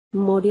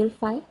Module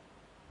 5,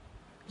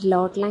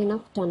 load line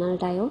of tunnel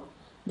diode,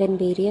 then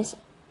various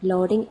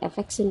loading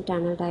effects in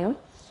tunnel diode,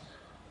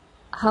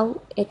 how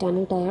a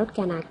tunnel diode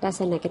can act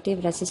as a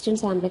negative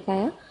resistance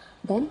amplifier,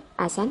 then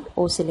as an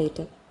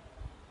oscillator.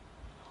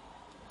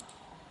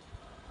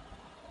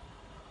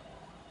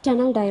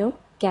 Tunnel diode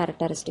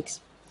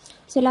characteristics.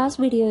 So last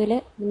video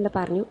we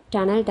പറഞ്ഞു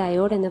tunnel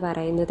diode എന്ന്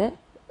പറയുന്നത്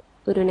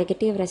ഒരു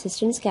negative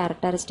resistance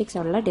characteristics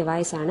ഉള്ള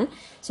device ആണ്.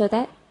 So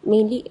that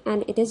mainly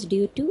and it is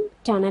due to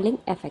tunnelling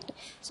effect.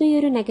 So ഈ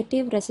ഒരു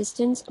negative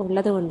resistance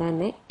ഉള്ളത് കൊണ്ട്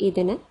തന്നെ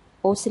ഇതിന്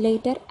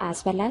oscillator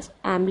as well as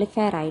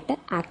amplifier ആയിട്ട്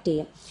ആക്ട്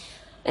ചെയ്യാം.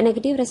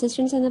 നെഗറ്റീവ്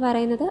റെസിസ്റ്റൻസ് എന്ന്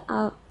പറയുന്നത്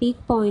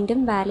പീക്ക്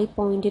പോയിന്റും വാലി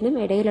പോയിന്റിനും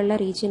ഇടയിലുള്ള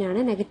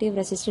റീജിയനാണ് നെഗറ്റീവ്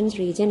റെസിസ്റ്റൻസ്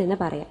റീജിയൻ എന്ന്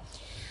പറയാം.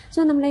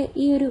 സോ നമ്മൾ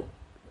ഈ ഒരു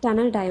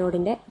ടണൽ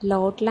ഡയോഡിൻ്റെ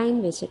ലോഡ് ലൈൻ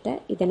വെച്ചിട്ട്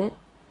ഇതിന്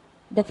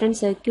ഡിഫറെൻറ്റ്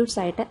സർക്യൂട്ട്സ്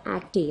ആയിട്ട്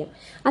ആക്ട് ചെയ്യും.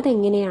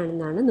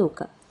 അതെങ്ങനെയാണെന്നാണ്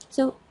നോക്കുക.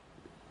 സോ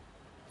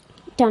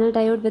ടണൽ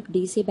ഡയോഡ് വിത്ത്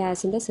ഡി സി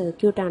ബയാസിൻ്റെ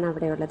സർക്യൂട്ടാണ്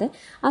അവിടെയുള്ളത്.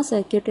 ആ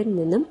സർക്യൂട്ടിൽ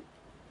നിന്നും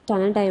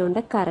ടണൽ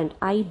ഡയോഡിൻ്റെ കറണ്ട്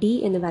ID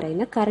എന്ന്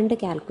പറയുന്ന കറണ്ട്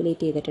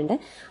കാൽക്കുലേറ്റ് ചെയ്തിട്ടുണ്ട്.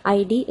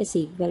 ID is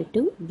equal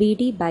to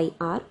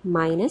VD/R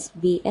minus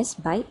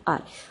VS/R.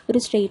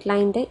 ഒരു സ്ട്രെയിറ്റ്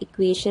ലൈനിൻ്റെ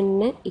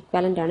ഇക്വേഷന്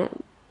ഇക്വലൻ്റ് ആണ്.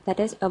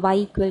 That is Y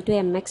equal to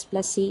MX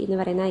 + C എന്ന്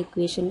പറയുന്ന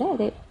ഇക്വേഷൻ്റെ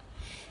അത്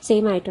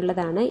സെയിം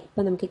ആയിട്ടുള്ളതാണ്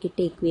ഇപ്പോൾ നമുക്ക്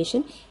കിട്ടിയ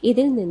ഇക്വേഷൻ.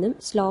 ഇതിൽ നിന്നും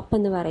സ്ലോപ്പ്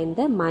എന്ന്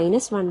പറയുന്നത്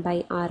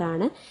 -1/R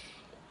ആണ്.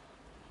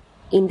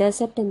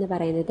 ഇൻ്റർസെപ്റ്റ് എന്ന്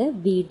പറയുന്നത്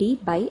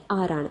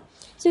VD/R ആണ്.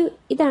 സോ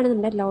ഇതാണ്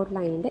നമ്മുടെ ലോഡ്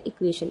ലൈനിൻ്റെ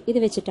ഇക്വേഷൻ. ഇത്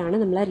വെച്ചിട്ടാണ്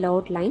നമ്മൾ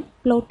ലോഡ് ലൈൻ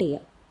പ്ലോട്ട്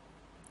ചെയ്യുക.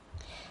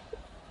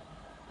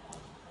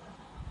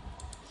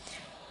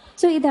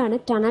 സോ ഇതാണ്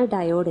ടണൽ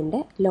ഡയോഡിൻ്റെ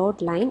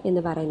ലോഡ് ലൈൻ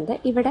എന്ന് പറയുന്നത്.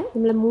 ഇവിടെ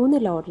നമ്മൾ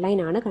 3 ലോഡ്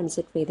ലൈൻ ആണ്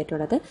കൺസിഡർ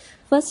ചെയ്തിട്ടുള്ളത്.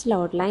 ഫസ്റ്റ്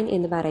ലോഡ് ലൈൻ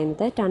എന്ന്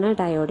പറയുന്നത് ടണൽ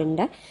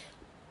ഡയോഡിൻ്റെ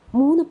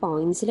 3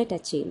 പോയിന്റ്സിൽ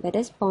ടച്ച് ചെയ്യും. That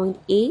is point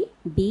A,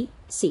 B,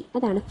 C.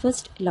 അതാണ്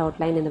ഫസ്റ്റ് ലോഡ്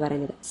ലൈൻ എന്ന്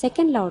പറയുന്നത്.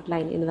 സെക്കൻഡ് ലോഡ്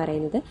ലൈൻ എന്ന്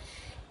പറയുന്നത്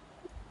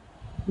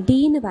D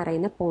എന്ന്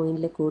പറയുന്ന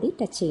പോയിന്റിൽ കൂടി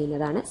ടച്ച്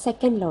ചെയ്യുന്നതാണ്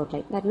second load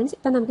line. That means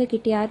ഇപ്പം നമുക്ക്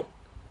കിട്ടിയ ആ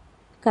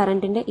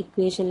കറണ്ടിൻ്റെ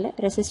ഇക്വേഷനിൽ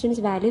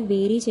റെസിസ്റ്റൻസ് വാല്യൂ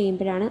വേരി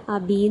ചെയ്യുമ്പോഴാണ് ആ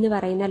B എന്ന്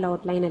പറയുന്ന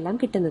ലോഡ് ലൈൻ എല്ലാം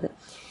കിട്ടുന്നത്.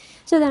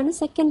 സോ ഇതാണ്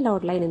സെക്കൻഡ്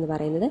ലോഡ് ലൈൻ എന്ന്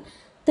പറയുന്നത്.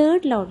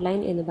 തേർഡ് ലോഡ് ലൈൻ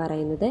എന്ന്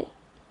പറയുന്നത്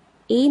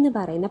A എന്ന്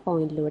പറയുന്ന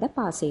പോയിന്റിലൂടെ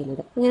പാസ്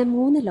ചെയ്യുന്നത്. അങ്ങനെ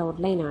 3 ലോഡ്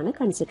ലൈൻ ആണ്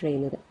കൺസിഡർ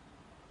ചെയ്യുന്നത്.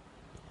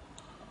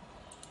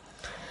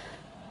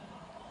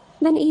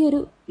 ദെൻ ഈ ഒരു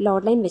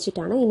ലോഡ് ലൈൻ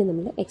വെച്ചിട്ടാണ് ഇനി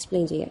നമ്മൾ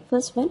എക്സ്പ്ലെയിൻ ചെയ്യുക.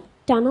 First one,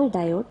 tunnel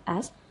diode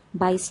as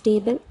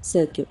bistable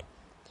circuit.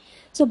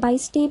 So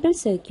bistable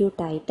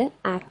സർക്യൂട്ടായിട്ട്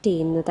act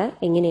ചെയ്യുന്നത്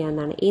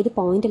എങ്ങനെയാണെന്നാണ്, ഏത്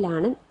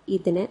പോയിന്റിലാണ്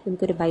ഇതിന്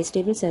നമുക്കൊരു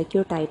ബൈസ്റ്റേബിൾ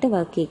സർക്യൂട്ടായിട്ട്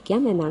വർക്ക്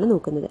ചെയ്യിക്കാം എന്നാണ്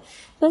നോക്കുന്നത്.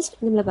 ഫസ്റ്റ്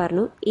നമ്മൾ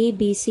പറഞ്ഞു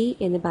ABC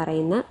എന്ന്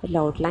പറയുന്ന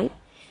ലോഡ് ലൈൻ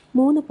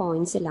 3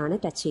 പോയിന്റ്സിലാണ്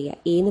ടച്ച് ചെയ്യുക.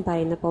 A എന്ന്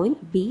പറയുന്ന പോയിന്റ്,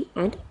 B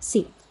ആൻഡ്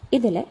C.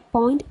 ഇതിൽ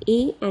point A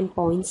and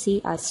point C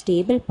R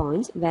stable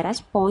points,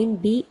 വെറാസ് point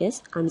B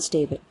is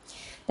unstable.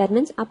 That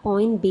means ആ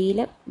പോയിന്റ്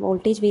ബിയിൽ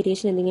വോൾട്ടേജ്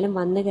വേരിയേഷൻ എന്തെങ്കിലും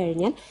വന്നു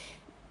കഴിഞ്ഞാൽ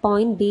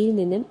പോയിന്റ് ബിയിൽ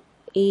നിന്നും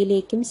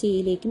എയിലേക്കും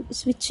സിയിലേക്കും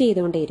സ്വിച്ച്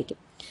ചെയ്തുകൊണ്ടേയിരിക്കും.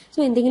 സോ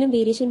എന്തെങ്കിലും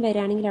വേരിയേഷൻ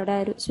വരികയാണെങ്കിൽ അവിടെ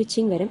ഒരു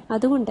സ്വിച്ചിങ് വരും.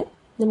 അതുകൊണ്ട്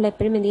നമ്മൾ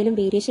എപ്പോഴും എന്തെങ്കിലും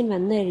വേരിയേഷൻ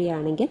വന്നു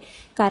കഴിയുകയാണെങ്കിൽ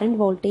കറണ്ട്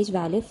വോൾട്ടേജ്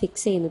വാല്യൂ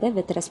ഫിക്സ് ചെയ്യുന്നത്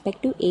with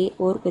respect to A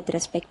or with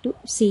respect to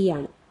C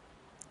ആണ്.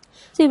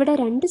 സോ ഇവിടെ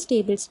 2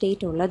 സ്റ്റേബിൾ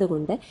സ്റ്റേറ്റ് ഉള്ളത്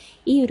കൊണ്ട്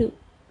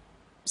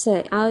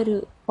ആ ഒരു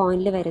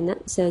പോയിന്റിൽ വരുന്ന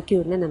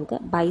സർക്യൂട്ടിനെ നമുക്ക്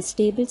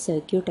ബൈസ്റ്റേബിൾ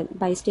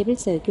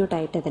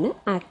സർക്യൂട്ടായിട്ട് അതിന്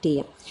ആക്ട്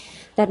ചെയ്യാം.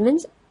 ദാറ്റ്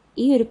മീൻസ്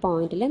ഈ ഒരു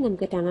പോയിന്റിൽ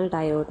നമുക്ക് ടണൽ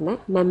ഡയോഡിനെ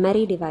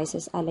മെമ്മറി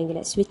ഡിവൈസസ് അല്ലെങ്കിൽ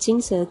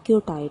സ്വിച്ചിങ്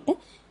സർക്യൂട്ടായിട്ട്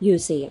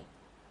യൂസ് ചെയ്യാം.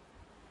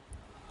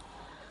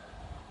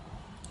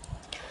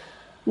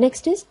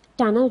 Next is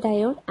tunnel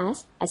diode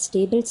as A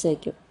stable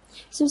circuit.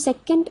 So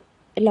second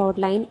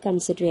load line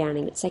consider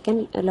ചെയ്യുകയാണെങ്കിൽ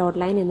സെക്കൻഡ് ലോഡ്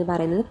ലൈൻ എന്ന്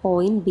പറയുന്നത്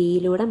പോയിന്റ്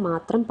ബിയിലൂടെ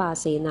മാത്രം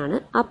പാസ് ചെയ്യുന്നതാണ്.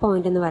 ആ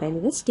പോയിന്റ് എന്ന്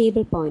പറയുന്നത്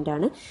സ്റ്റേബിൾ പോയിന്റ്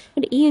ആണ്.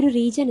 ബട്ട് ഈ ഒരു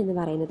റീജിയൻ എന്ന്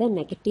പറയുന്നത്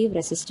നെഗറ്റീവ്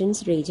റെസിസ്റ്റൻസ്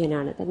റീജിയൻ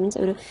ആണ്. ദാറ്റ് മീൻസ്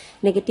ഒരു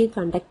നെഗറ്റീവ്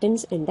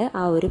കണ്ടക്റ്റൻസ് ഉണ്ട്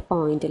ആ ഒരു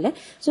പോയിന്റിൽ.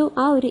 സോ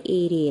ആ ഒരു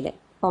ഏരിയയിൽ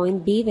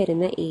പോയിന്റ് ബി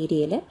വരുന്ന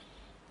ഏരിയയിൽ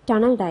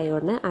tunnel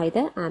ഡയോഡിന്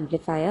either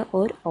amplifier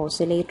or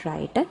oscillator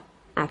ആയിട്ട്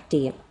ആക്ട്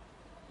ചെയ്യാം.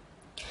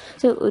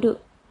 സോ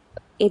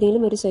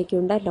ഏതെങ്കിലും ഒരു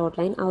സർക്യൂട്ടിൻ്റെ ലോഡ്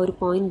ലൈൻ ആ ഒരു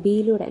പോയിന്റ്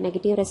ബിയിലൂടെ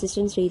നെഗറ്റീവ്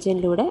റെസിസ്റ്റൻസ്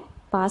റീജിയനിലൂടെ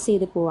പാസ്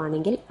ചെയ്ത്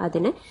പോവുകയാണെങ്കിൽ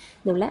അതിന്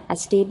നമ്മൾ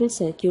അസ്റ്റേബിൾ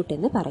സർക്യൂട്ട്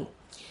എന്ന് പറയും.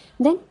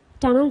 Then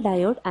tunnel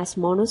diode as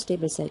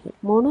monostable circuit.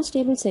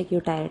 Monostable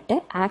സർക്യൂട്ടായിട്ട്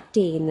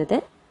act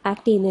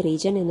ചെയ്യുന്ന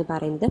റീജിയൻ എന്ന്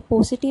പറയുന്നത്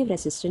പോസിറ്റീവ്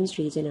റെസിസ്റ്റൻസ്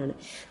റീജിയൻ ആണ്.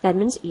 That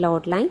means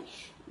load line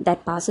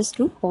that passes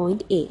through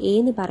point A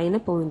എന്ന് പറയുന്ന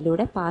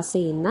പോയിന്റിലൂടെ പാസ്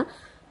ചെയ്യുന്ന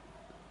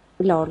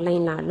ലോഡ്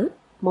ലൈനിലാണ്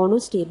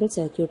മോണോസ്റ്റേബിൾ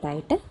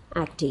സർക്യൂട്ടായിട്ട്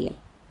ആക്ട് ചെയ്യുക.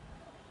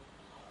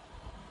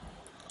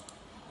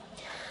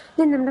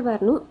 ദെൻ നമ്മൾ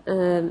പറഞ്ഞു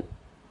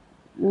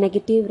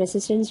നെഗറ്റീവ്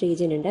റെസിസ്റ്റൻസ്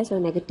റീജിയൻ ഉണ്ട്. സോ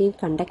നെഗറ്റീവ്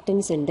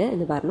കണ്ടക്റ്റൻസ് ഉണ്ട്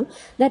എന്ന് പറഞ്ഞു.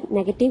 That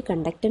negative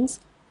conductance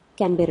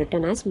can be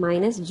written as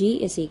 -G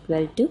is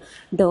equal to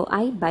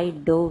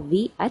 ∂I/∂V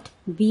at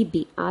VB.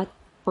 ആ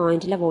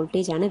പോയിന്റിലെ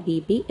വോൾട്ടേജ് ആണ്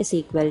VB is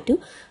equal to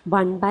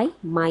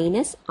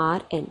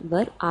 1/-RN,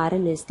 where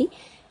RN is the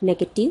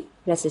negative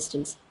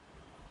resistance.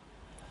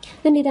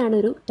 Then ഇതാണ്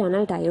ഒരു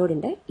tunnel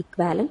ഡയോഡിൻ്റെ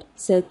equivalent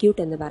circuit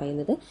എന്ന്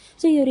പറയുന്നത്.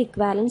 സോ ഈ ഒരു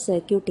equivalent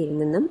സർക്യൂട്ടിൽ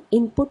നിന്നും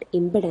ഇൻപുട്ട്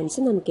ഇമ്പിഡൻസ്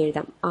നമുക്ക്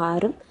എഴുതാം.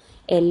 R ഉം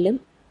L ഉം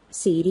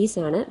സീരീസ്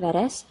ആണ്,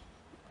 വെറാസ്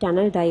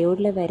ടണൽ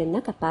ഡയോഡിൽ വരുന്ന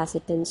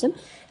കപ്പാസിറ്റൻസും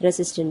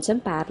റെസിസ്റ്റൻസും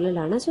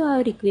പാരലലാണ്. സോ ആ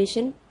ഒരു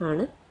ഇക്വേഷൻ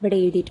ആണ് ഇവിടെ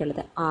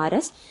എഴുതിയിട്ടുള്ളത്.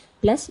 RS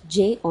plus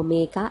J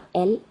omega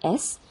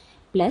LS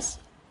plus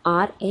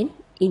RN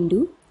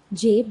into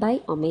J by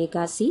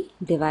omega C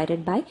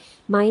divided by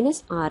minus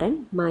RN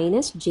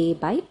minus J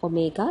by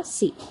omega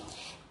C.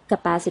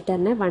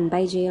 കപ്പാസിറ്ററിനെ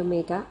 1/j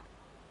omega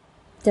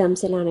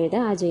ടേംസിലാണ് ഇത്.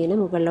 ആ ജെയിനെ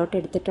മുകളിലോട്ട്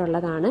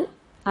എടുത്തിട്ടുള്ളതാണ്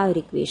ആ ഒരു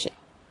ഇക്വേഷൻ.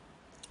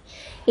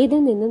 ഇതിൽ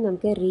നിന്ന്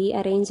നമുക്ക്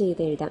റീഅറേഞ്ച്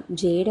ചെയ്ത് എഴുതാം.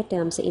 ജെയുടെ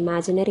ടേംസ്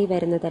ഇമാജിനറി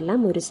വരുന്നതെല്ലാം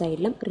ഒരു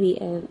സൈഡിലും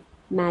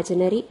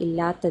ഇമാജിനറി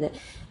ഇല്ലാത്തത്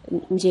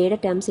ജെയുടെ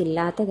ടേംസ്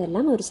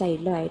ഇല്ലാത്തതെല്ലാം ഒരു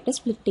സൈഡിലുമായിട്ട്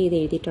സ്പ്ലിറ്റ് ചെയ്ത്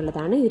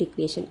എഴുതിയിട്ടുള്ളതാണ് ഈ ഒരു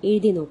ഇക്വേഷൻ.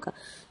 എഴുതി നോക്കുക.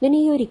 then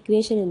ഈ ഒരു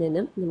ഇക്വേഷനിൽ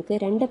നിന്നും നമുക്ക്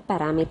 2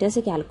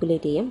 പാരാമീറ്റേഴ്സ്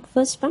കാൽക്കുലേറ്റ് ചെയ്യാം.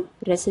 First one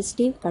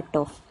resistive cut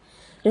off.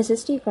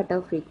 Resistive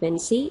cutoff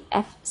frequency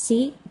FC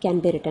can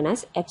be written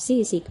as FC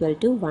is equal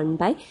to 1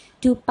 by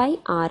 2 pi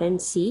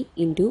RNC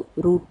into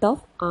root of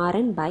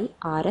RN by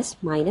RS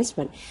minus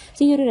 1.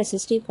 So, your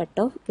resistive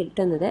cutoff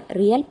കിട്ടുന്നത്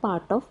real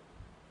part of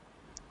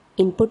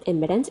input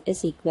impedance is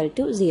equal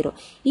to 0.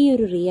 ഈ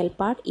ഒരു real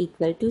part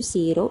equal to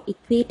 0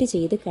 equate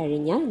ചെയ്ത്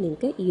കഴിഞ്ഞാൽ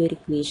നിങ്ങൾക്ക് ഈ ഒരു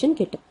equation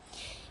കിട്ടും.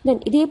 Then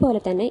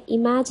ഇതേപോലെ തന്നെ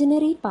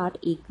imaginary part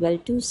equal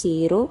to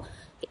 0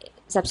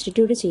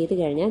 substitute ചെയ്ത്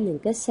കഴിഞ്ഞാൽ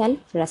നിങ്ങൾക്ക്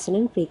സെൽഫ്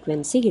റെസണൻറ്റ്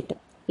ഫ്രീക്വൻസി കിട്ടും.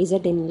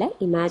 ഇസഡിനിലെ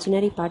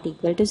ഇമാജിനറി പാർട്ട്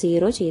ഈക്വൽ ടു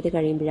 0 ചെയ്ത്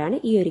കഴിയുമ്പോഴാണ്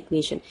ഈ ഒരു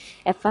equation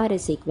FR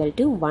is equal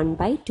to 1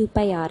 by 2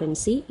 pi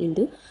RNC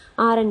into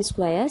RN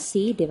square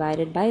C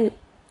divided by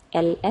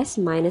LS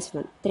minus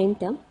 1. ഇത്രയും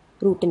ടേം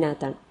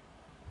റൂട്ടിനകത്താണ്.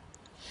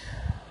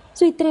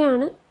 സോ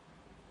ഇത്രയാണ്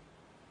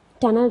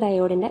ടണൽ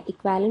ഡയോഡിൻ്റെ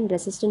ഇക്വാലൻറ്റ്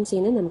റെസിസ്റ്റൻസിൽ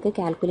നിന്ന് നമുക്ക്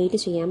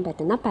കാൽക്കുലേറ്റ് ചെയ്യാൻ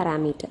പറ്റുന്ന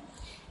പാരാമീറ്റർ.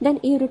 ദെൻ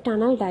ഈ ഒരു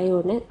tunnel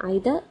ഡയോഡിന്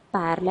either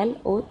parallel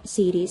or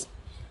series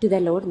to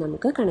the load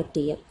നമുക്ക് connect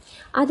ചെയ്യാം.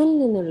 അതിൽ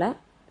നിന്നുള്ള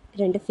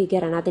 2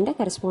 ഫിഗറാണ്. അതിൻ്റെ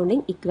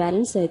കറസ്പോണ്ടിങ്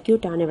ഇക്വാലൻറ്റ്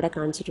സർക്യൂട്ടാണ് ഇവിടെ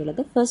കാണിച്ചിട്ടുള്ളത്.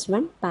 First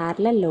one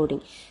parallel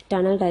loading.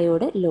 Tunnel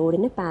diode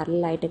ലോഡിന്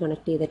പാരലായിട്ട്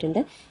കണക്ട് ചെയ്തിട്ടുണ്ട്.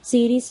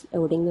 സീരീസ്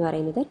ലോഡിംഗ് എന്ന്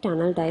പറയുന്നത്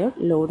ടണൽ ഡയോഡ്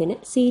ലോഡിന്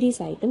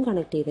സീരീസ് ആയിട്ടും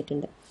കണക്ട്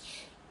ചെയ്തിട്ടുണ്ട്.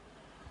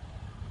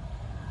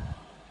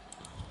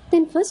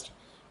 Then first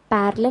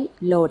parallel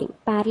loading.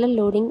 Parallel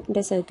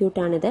ലോഡിങ്ങിൻ്റെ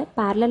സർക്യൂട്ടാണിത്.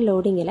 Parallel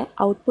ലോഡിങ്ങിലെ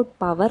output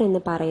power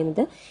എന്ന്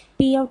പറയുന്നത്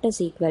Pout is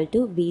equal to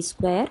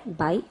V²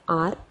 by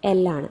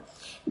RL ആണ്.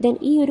 ദെൻ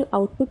ഈ ഒരു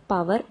ഔട്ട്പുട്ട്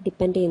പവർ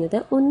ഡിപ്പെൻഡ് ചെയ്യുന്നത്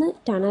ഒന്ന്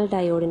ടണൽ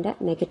ഡയോഡിൻ്റെ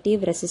നെഗറ്റീവ്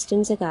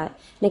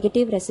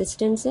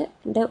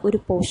റെസിസ്റ്റൻസിൻ്റെ ഒരു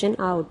പോർഷൻ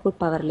ആ ഔട്ട്പുട്ട്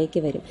പവറിലേക്ക്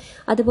വരും.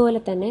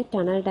 അതുപോലെ തന്നെ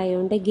ടണൽ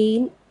ഡയോഡിൻ്റെ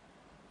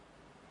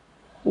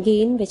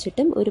ഗെയിൻ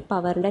വെച്ചിട്ടും ഒരു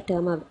പവറിൻ്റെ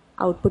ടേം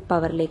ഔട്ട്പുട്ട്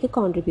പവറിലേക്ക്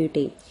കോൺട്രിബ്യൂട്ട്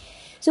ചെയ്യും.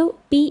 സോ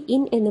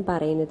Pin എന്ന്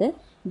പറയുന്നത്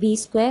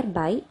V²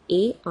 by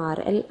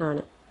ARL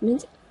ആണ്.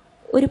 മീൻസ്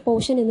ഒരു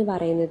പോർഷൻ എന്ന്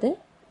പറയുന്നത്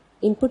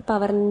ഇൻപുട്ട്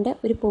പവറിൻ്റെ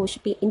ഒരു പോർഷൻ.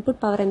 ഇൻപുട്ട്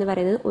പവർ എന്ന്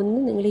പറയുന്നത് ഒന്ന്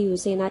നിങ്ങൾ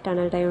യൂസ് ചെയ്യുന്ന ആ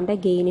ടണൽ ഡയോഡിൻ്റെ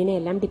ഗെയിനിനെ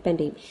എല്ലാം ഡിപ്പെൻഡ്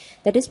ചെയ്യും.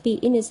 That is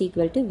Pin is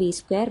equal to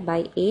V² by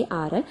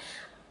ARL.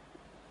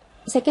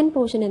 Second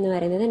portion എന്ന്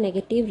പറയുന്നത്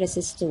നെഗറ്റീവ്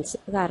റെസിസ്റ്റൻസ്.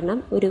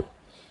 കാരണം ഒരു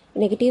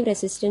നെഗറ്റീവ്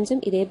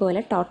റെസിസ്റ്റൻസും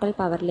ഇതേപോലെ ടോട്ടൽ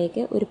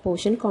പവറിലേക്ക് ഒരു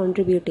പോർഷൻ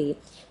കോൺട്രിബ്യൂട്ട് ചെയ്യും.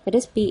 That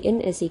is Pin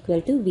is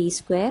equal to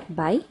V²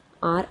 by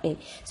RN.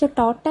 So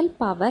total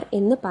power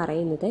എന്ന്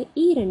പറയുന്നത്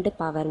ഈ 2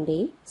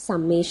 പവറിൻ്റെയും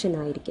സമ്മേഷൻ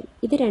ആയിരിക്കും.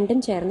 ഇത് രണ്ടും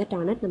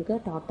ചേർന്നിട്ടാണ് നമുക്ക്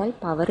ടോട്ടൽ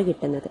പവർ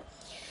കിട്ടുന്നത്.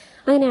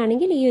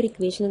 അങ്ങനെയാണെങ്കിൽ ഈ ഒരു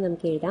ഇക്വേഷന്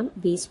നമുക്ക് എഴുതാം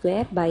V²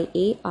 by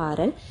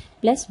ARL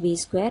plus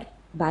V²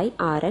 by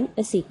RN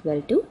is equal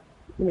to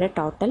നമ്മുടെ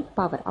total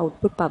power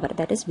output power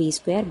that is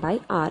V² by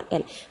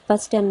RL.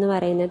 First term എന്ന്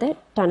പറയുന്നത്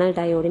ടണൽ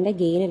ഡയോഡിൻ്റെ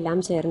ഗെയിൻ എല്ലാം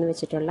ചേർന്ന്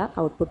വെച്ചിട്ടുള്ള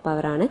ഔട്ട്പുട്ട്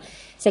പവറാണ്.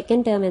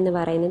 സെക്കൻഡ് ടേം എന്ന്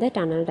പറയുന്നത്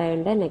ടണൽ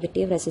ഡയോഡിൻ്റെ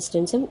നെഗറ്റീവ്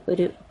റെസിസ്റ്റൻസും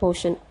ഒരു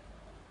പോർഷൻ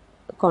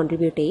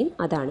കോൺട്രിബ്യൂട്ട് ചെയ്യും,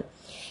 അതാണ്.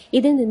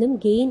 ഇതിൽ നിന്നും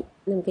ഗെയിൻ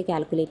നമുക്ക്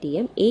കാൽക്കുലേറ്റ്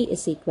ചെയ്യാം. A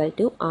is equal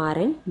to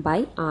RN by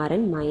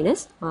RN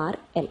minus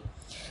RL.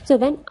 So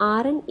when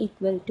RN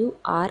equal to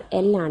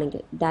RL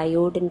ആണെങ്കിൽ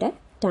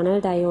tunnel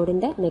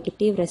ഡയോഡിൻ്റെ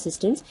negative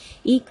resistance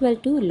equal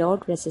to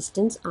load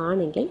resistance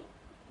ആണെങ്കിൽ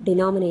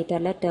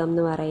ഡിനോമിനേറ്ററിലെ ടേം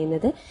എന്ന്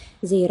പറയുന്നത്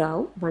 0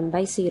 ആവും.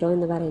 1/0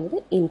 എന്ന് പറയുന്നത്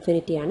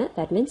ഇൻഫിനിറ്റി ആണ്.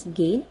 ദാറ്റ് മീൻസ്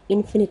ഗെയിൻ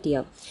ഇൻഫിനിറ്റി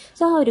ആവും.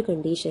 സോ ആ ഒരു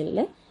കണ്ടീഷനിൽ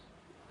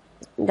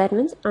ദാറ്റ്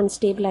മീൻസ്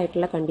അൺസ്റ്റേബിൾ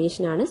ആയിട്ടുള്ള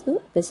കണ്ടീഷനാണ്. So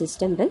the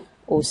system will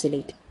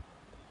oscillate.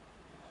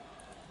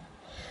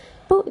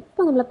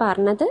 ഇപ്പോൾ നമ്മൾ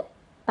പറഞ്ഞത്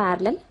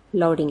പാരലൽ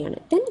ലോഡിംഗ് ആണ്.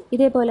 ദെൻ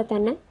ഇതേപോലെ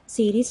തന്നെ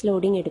സീരീസ്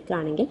ലോഡിംഗ്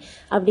എടുക്കുകയാണെങ്കിൽ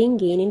അവിടെയും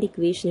ഗെയിനിൻ്റെ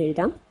ഇക്വേഷൻ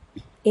എഴുതാം.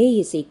 A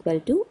is equal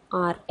to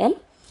RL.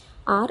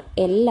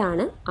 RL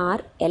ആണ്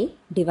RL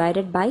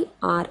divided by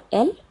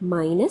RL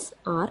minus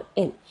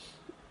RN.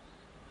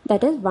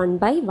 That is 1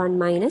 by 1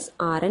 minus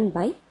RN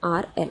by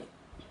RL.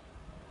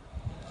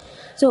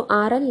 So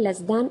RL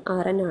less than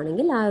RN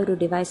ആണെങ്കിൽ ആ ഒരു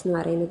ഡിവൈസ് എന്ന്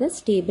പറയുന്നത്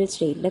സ്റ്റേബിൾ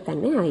സ്റ്റേറ്റിൽ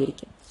തന്നെ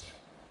ആയിരിക്കും.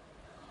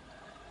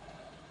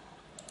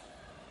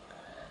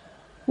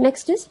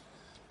 Next is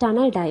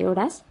tunnel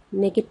diode as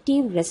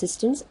negative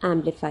resistance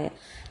amplifier.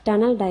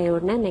 Tunnel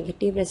ഡയോഡിനെ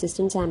negative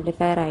resistance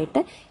amplifier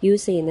ആയിട്ട്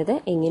use ചെയ്യുന്നത്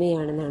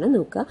എങ്ങനെയാണെന്നാണ്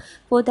നോക്കുക.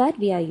 For that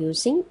we are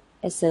using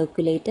A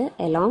circulator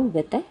along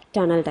with a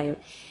tunnel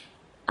diode.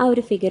 ആ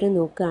ഒരു ഫിഗർ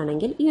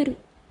നോക്കുകയാണെങ്കിൽ ഈ ഒരു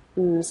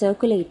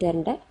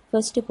സർക്കുലേറ്ററിൻ്റെ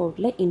ഫസ്റ്റ്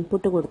പോർട്ടിൽ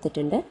ഇൻപുട്ട്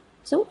കൊടുത്തിട്ടുണ്ട്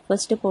സോ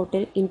ഫസ്റ്റ്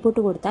പോർട്ടിൽ ഇൻപുട്ട്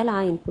കൊടുത്താൽ ആ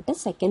input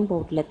second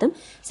പോർട്ടിലെത്തും.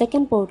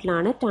 Second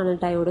പോർട്ടിലാണ് tunnel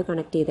diode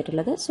connect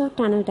ചെയ്തിട്ടുള്ളത്. സോ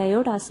ടണൽ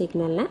ഡയോഡ് ആ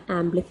സിഗ്നലിനെ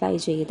ആംപ്ലിഫൈ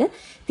ചെയ്ത്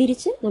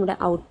തിരിച്ച് നമ്മുടെ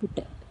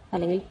ഔട്ട്പുട്ട്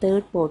അല്ലെങ്കിൽ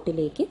തേർഡ്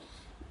പോർട്ടിലേക്ക്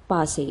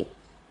പാസ് ചെയ്യും.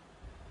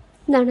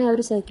 ഇതാണ് ആ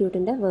ഒരു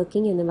സർക്യൂട്ടിൻ്റെ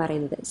വർക്കിംഗ് എന്ന്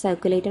പറയുന്നത്.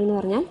 സർക്കുലേറ്റർ എന്ന്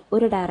പറഞ്ഞാൽ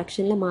ഒരു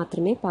ഡയറക്ഷനിൽ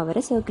മാത്രമേ പവർ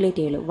സർക്കുലേറ്റ്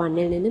ചെയ്യുള്ളൂ.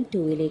 1ൽ നിന്നും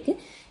 2ലേക്ക്,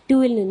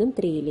 2ൽ നിന്നും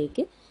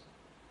 3ലേക്ക്.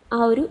 ആ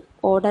ഒരു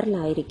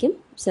ഓർഡറിലായിരിക്കും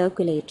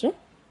സർക്കുലേറ്റർ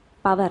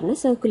പവറിന്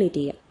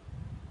സർക്കുലേറ്റ് ചെയ്യുക.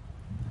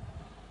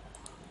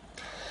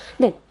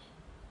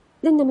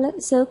 ദെൻ നമ്മൾ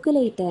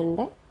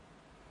സർക്കുലേറ്ററിൻ്റെ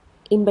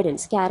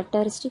ഇമ്പിഡൻസ്,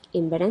 ക്യാരക്ടറിസ്റ്റിക്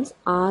ഇമ്പിഡൻസ്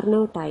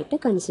R0 ആയിട്ട്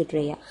കൺസിഡർ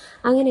ചെയ്യുക.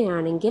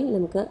 അങ്ങനെയാണെങ്കിൽ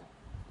നമുക്ക്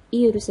ഈ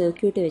ഒരു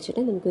സർക്യൂട്ട്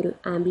വെച്ചിട്ട് നമുക്കൊരു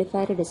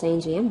ആംപ്ലിഫയർ ഡിസൈൻ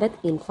ചെയ്യാം വിത്ത്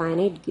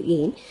ഇൻഫൈനൈറ്റ്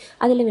ഗെയിൻ.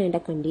 അതിൽ വേണ്ട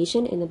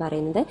കണ്ടീഷൻ എന്ന്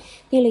പറയുന്നത്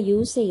നിങ്ങൾ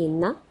യൂസ്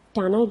ചെയ്യുന്ന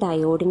tunnel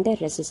ഡയോഡിൻ്റെ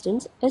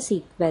resistance is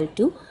equal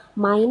to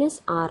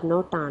 -R0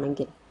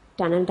 ആണെങ്കിൽ,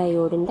 tunnel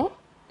ഡയോഡിൻ്റെ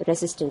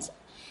resistance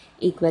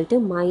equal to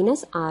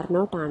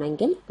 -R0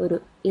 ആണെങ്കിൽ ഒരു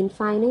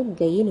ഇൻഫൈനൈറ്റ്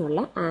ഗെയിനുള്ള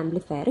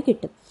ആംപ്ലിഫയർ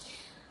കിട്ടും.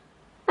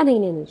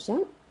 അതെങ്ങനെയാണെന്ന്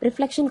വെച്ചാൽ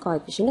റിഫ്ലക്ഷൻ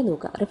കോഎഫിഷ്യൻ്റ്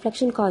നോക്കുക.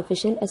 Reflection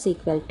coefficient is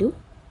equal to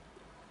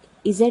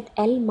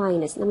ZL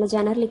minus, നമ്മൾ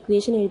ജനറൽ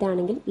ഇക്വേഷൻ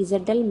എഴുതുകയാണെങ്കിൽ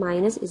ZL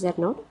minus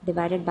Z0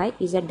 divided by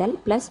ZL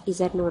plus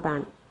Z0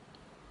 ആണ്.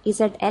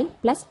 ZL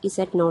പ്ലസ്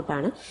Z0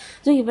 ആണ്.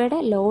 സോ ഇവിടെ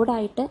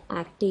ലോഡായിട്ട്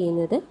ആക്ട്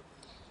ചെയ്യുന്നത്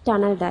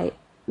ടണൽ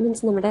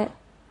മീൻസ് നമ്മുടെ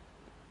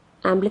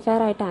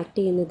ആംപ്ലിഫയർ ആയിട്ട് ആക്ട്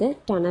ചെയ്യുന്നത്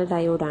ടണൽ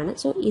ഡയോഡാണ്.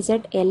 സോ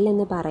ZL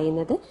എന്ന്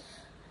പറയുന്നത്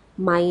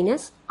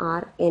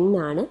 -RN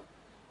ആണ്.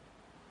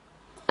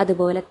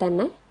 അതുപോലെ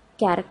തന്നെ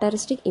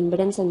ക്യാരക്ടറിസ്റ്റിക്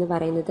ഇമ്പിഡൻസ് എന്ന്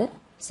പറയുന്നത്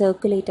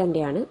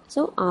സർക്കുലേറ്ററിൻ്റെയാണ്.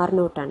 സോ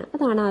R0 ആണ്.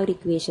 അതാണ് ആ ഒരു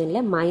ഇക്വേഷനിൽ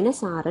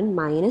 -RN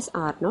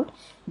 -R0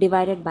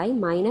 divided by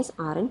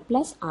 -RN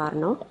plus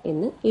R0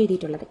 എന്ന്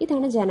എഴുതിയിട്ടുള്ളത്.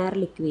 ഇതാണ്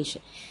ജനറൽ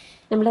ഇക്വേഷൻ.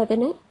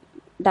 നമ്മളതിന്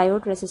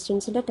ഡയോഡ്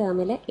റെസിസ്റ്റൻസിൻ്റെ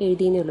ടേമിൽ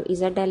എഴുതിയെന്നേ ഉള്ളൂ.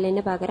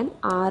 ZLന് പകരം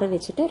R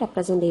വെച്ചിട്ട്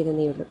റെപ്രസെൻ്റ്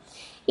ചെയ്തതേ ഉള്ളൂ.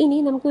 ഇനി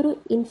നമുക്കൊരു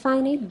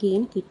ഇൻഫൈനൈറ്റ്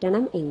ഗെയിൻ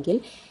കിട്ടണം എങ്കിൽ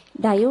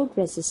ഡയോഡ്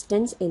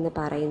റെസിസ്റ്റൻസ് എന്ന്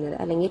പറയുന്നത്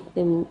അല്ലെങ്കിൽ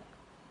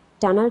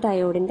ടണൽ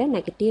ഡയോഡിൻ്റെ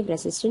നെഗറ്റീവ്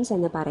റെസിസ്റ്റൻസ്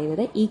എന്ന്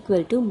പറയുന്നത്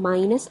ഈക്വൽ ടു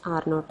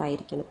 -R0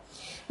 ആയിരിക്കണം.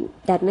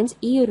 ദാറ്റ് മീൻസ്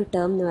ഈ ഒരു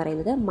ടേം എന്ന്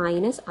പറയുന്നത്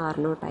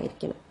 -R0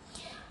 ആയിരിക്കണം.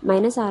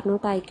 -R0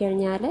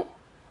 ആയിക്കഴിഞ്ഞാൽ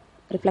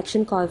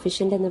റിഫ്ലക്ഷൻ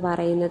കോഎഫിഷ്യൻ്റ് എന്ന്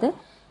പറയുന്നത്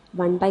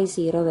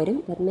 1/0 വരും.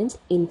 ദാറ്റ് മീൻസ്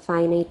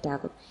ഇൻഫൈനൈറ്റ്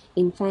ആകും.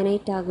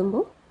 ഇൻഫൈനൈറ്റ്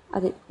ആകുമ്പോൾ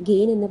അത്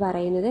ഗെയിൻ എന്ന്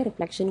പറയുന്നത്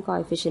റിഫ്ലക്ഷൻ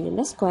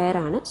കോഎഫിഷ്യൻറ്റിൻ്റെ സ്ക്വയർ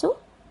ആണ്. സോ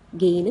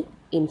ഗെയിന്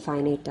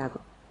ഇൻഫൈനൈറ്റ്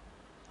ആകും.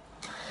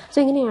 സോ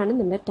ഇങ്ങനെയാണ്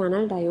നമ്മൾ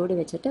ടണൽ ഡയോഡ്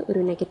വെച്ചിട്ട്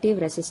ഒരു നെഗറ്റീവ്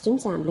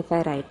റെസിസ്റ്റൻസ്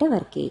ആംപ്ലിഫയർ ആയിട്ട്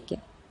വർക്ക് ചെയ്യിക്കുക.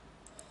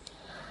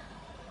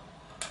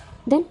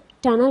 Then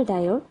tunnel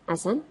diode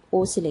as an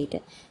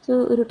oscillator. So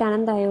ഒരു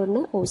ടണൽ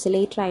ഡയോഡിന്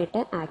ഓസിലേറ്റർ ആയിട്ട്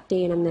ആക്ട്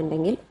ചെയ്യണം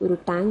എന്നുണ്ടെങ്കിൽ ഒരു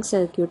ടാങ്ക്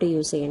സർക്യൂട്ട്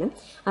യൂസ് ചെയ്യണം.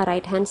 ആ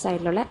റൈറ്റ് ഹാൻഡ്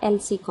സൈഡിലുള്ള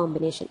LC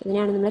കോമ്പിനേഷൻ,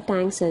 ഇതിനാണ് നമ്മൾ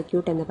ടാങ്ക്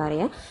സർക്യൂട്ട് എന്ന്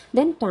പറയുക.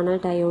 ദെൻ ടണൽ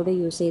ഡയോഡ്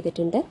യൂസ്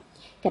ചെയ്തിട്ടുണ്ട്,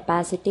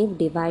 കപ്പാസിറ്റീവ്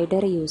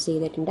ഡിവൈഡർ യൂസ്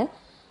ചെയ്തിട്ടുണ്ട്.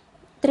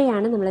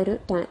 ഇത്രയാണ് നമ്മളൊരു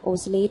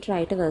ഓസിലേറ്റർ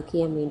ആയിട്ട് വർക്ക്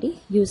ചെയ്യാൻ വേണ്ടി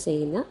യൂസ്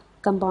ചെയ്യുന്ന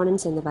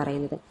കമ്പോണൻസ് എന്ന്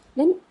പറയുന്നത്.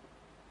 ദെൻ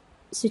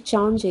സ്വിച്ച്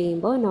ഓൺ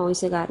ചെയ്യുമ്പോൾ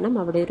നോയ്സ് കാരണം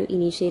അവിടെ ഒരു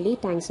ഇനീഷ്യലി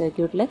ടാങ്ക്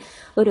സർക്യൂട്ടിൽ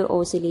ഒരു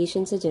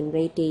ഓസിലേഷൻസ്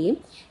ജനറേറ്റ് ചെയ്യും.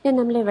 ദെൻ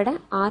നമ്മളിവിടെ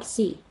ആർ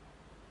സി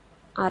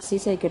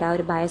സർക്യൂട്ട്, ആ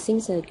ഒരു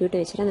ബയസിങ് സർക്യൂട്ട്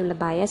വെച്ചിട്ട് നമ്മൾ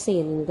ബയസ്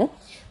ചെയ്യുന്നത്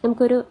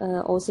നമുക്കൊരു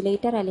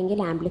ഓസിലേറ്റർ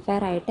അല്ലെങ്കിൽ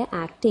ആംപ്ലിഫയർ ആയിട്ട്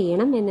ആക്ട്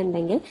ചെയ്യണം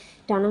എന്നുണ്ടെങ്കിൽ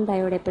ടണൽ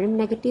ഡയോഡ് എപ്പോഴും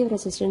നെഗറ്റീവ്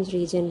റെസിസ്റ്റൻസ്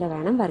റീജിയനിൽ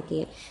വേണം വർക്ക്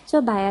ചെയ്യാൻ. സോ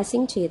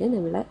ബയാസിങ് ചെയ്ത്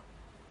നമ്മൾ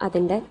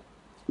അതിൻ്റെ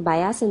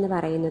ബയാസ് എന്ന്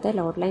പറയുന്നത്,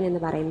 ലോഡ് ലൈൻ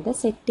എന്ന് പറയുന്നത്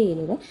സെറ്റ്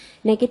ചെയ്യുന്നത്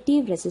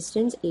നെഗറ്റീവ്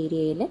റെസിസ്റ്റൻസ്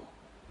ഏരിയയിൽ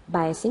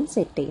ബയസിങ്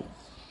സെറ്റ് ചെയ്യും.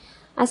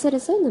 ആസ് എ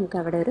റിസൾട്ട് നമുക്ക്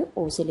അവിടെ ഒരു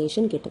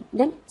ഓസിലേഷൻ കിട്ടും.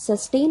 ദെൻ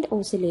സസ്റ്റെയിൻഡ്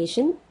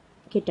ഓസിലേഷൻ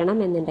കിട്ടണം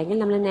എന്നുണ്ടെങ്കിൽ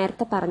നമ്മൾ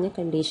നേരത്തെ പറഞ്ഞ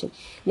condition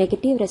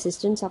negative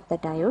resistance of the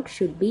diode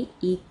should be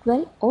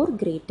equal or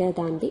greater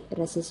than the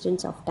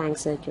resistance of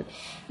tank circuit.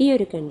 ഈ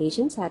ഒരു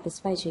കണ്ടീഷൻ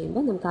സാറ്റിസ്ഫൈ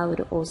ചെയ്യുമ്പോൾ നമുക്ക് ആ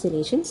ഒരു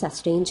ഓസിലേഷൻ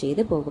സസ്റ്റെയിൻ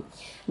ചെയ്ത് പോകും.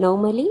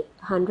 നോർമലി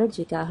 100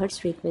 GHz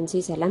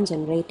ഫ്രീക്വൻസീസ് എല്ലാം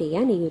ജനറേറ്റ്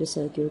ചെയ്യാൻ ഈ ഒരു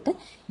സർക്യൂട്ട്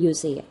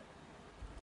യൂസ് ചെയ്യാം.